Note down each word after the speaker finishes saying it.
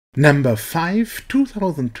Number 5,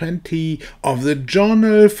 2020 of the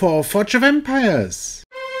Journal for Forge of Empires.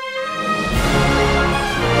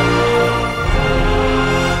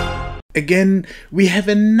 Again, we have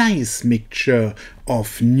a nice mixture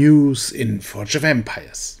of news in Forge of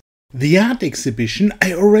Empires. The art exhibition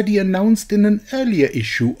I already announced in an earlier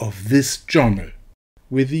issue of this journal.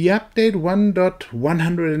 With the update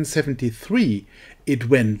 1.173, it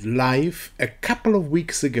went live a couple of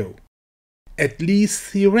weeks ago. At least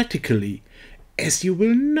theoretically, as you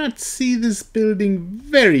will not see this building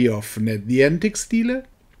very often at the antiques dealer.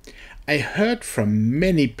 I heard from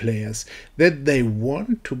many players that they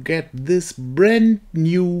want to get this brand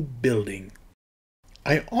new building.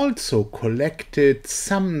 I also collected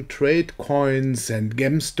some trade coins and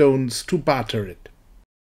gemstones to barter it.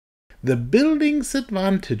 The building's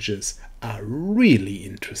advantages are really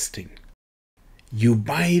interesting. You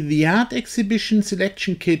buy the art exhibition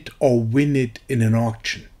selection kit or win it in an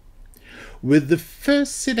auction. With the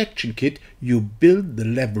first selection kit you build the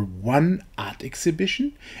level 1 art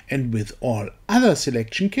exhibition, and with all other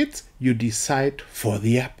selection kits you decide for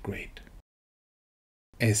the upgrade.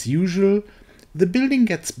 As usual, the building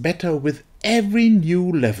gets better with every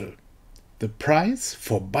new level. The price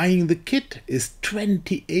for buying the kit is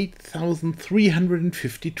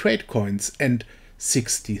 28,350 trade coins and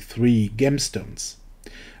 63 gemstones.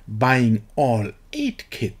 Buying all 8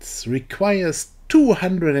 kits requires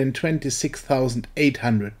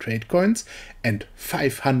 226,800 trade coins and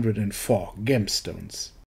 504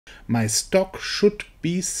 gemstones. My stock should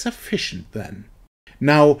be sufficient then.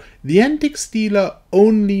 Now, the antiques dealer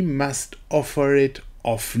only must offer it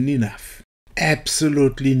often enough.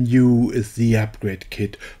 Absolutely new is the upgrade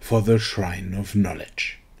kit for the Shrine of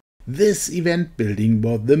Knowledge. This event building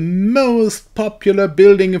was the most popular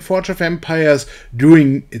building in Forge of Empires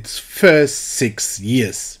during its first 6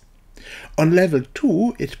 years. On level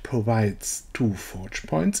 2 it provides 2 forge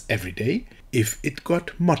points every day if it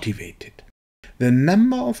got motivated. The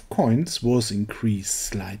number of coins was increased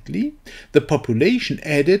slightly, the population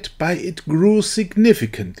added by it grew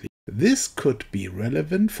significantly. This could be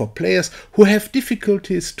relevant for players who have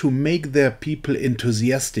difficulties to make their people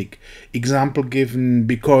enthusiastic, example given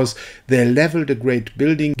because they leveled a great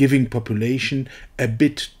building giving population a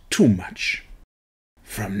bit too much.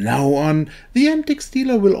 From now on, the antiques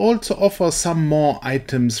dealer will also offer some more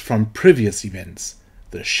items from previous events.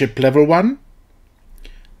 The ship level 1,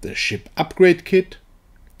 the ship upgrade kit,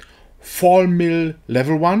 fall mill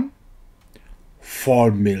level 1,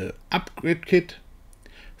 fall mill upgrade kit,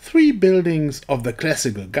 3 buildings of the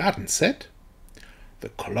classical garden set, the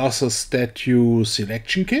Colossus statue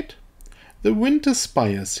selection kit, the Winter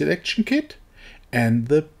Spire selection kit, and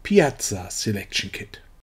the Piazza selection kit.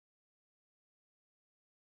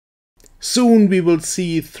 Soon we will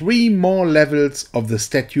see 3 more levels of the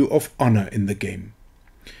Statue of Honor in the game.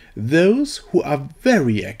 Those who are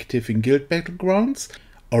very active in Guild Battlegrounds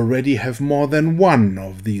already have more than one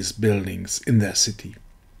of these buildings in their city.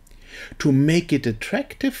 To make it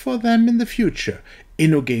attractive for them in the future,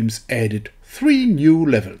 InnoGames added 3 new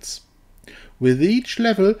levels. With each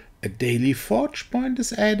level, a daily forge point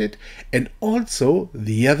is added, and also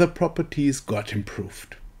the other properties got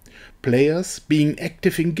improved. Players being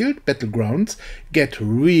active in Guild Battlegrounds get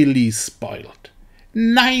really spoiled.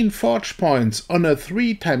 9 forge points on a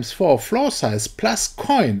 3x4 floor size plus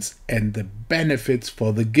coins, and the benefits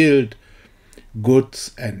for the guild,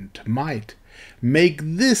 goods and might, make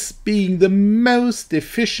this being the most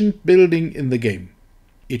efficient building in the game.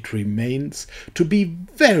 It remains to be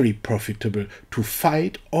very profitable to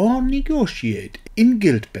fight or negotiate in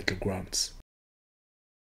Guild Battlegrounds.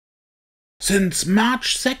 Since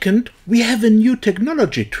March 2nd, we have a new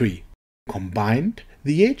technology tree. Combined,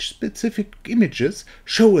 the age-specific images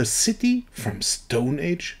show a city from Stone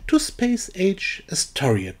Age to Space Age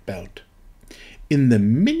Astoriad belt. In the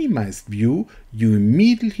minimized view, you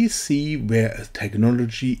immediately see where a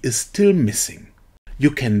technology is still missing.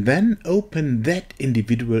 You can then open that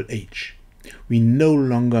individual age. We no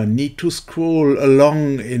longer need to scroll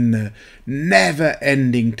along in a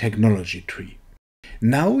never-ending technology tree.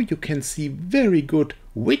 Now you can see very good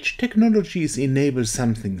which technologies enable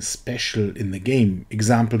something special in the game,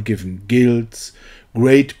 example given guilds,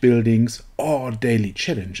 great buildings or daily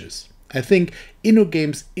challenges. I think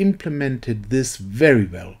InnoGames implemented this very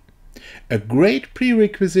well. A great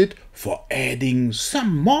prerequisite for adding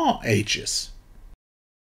some more ages.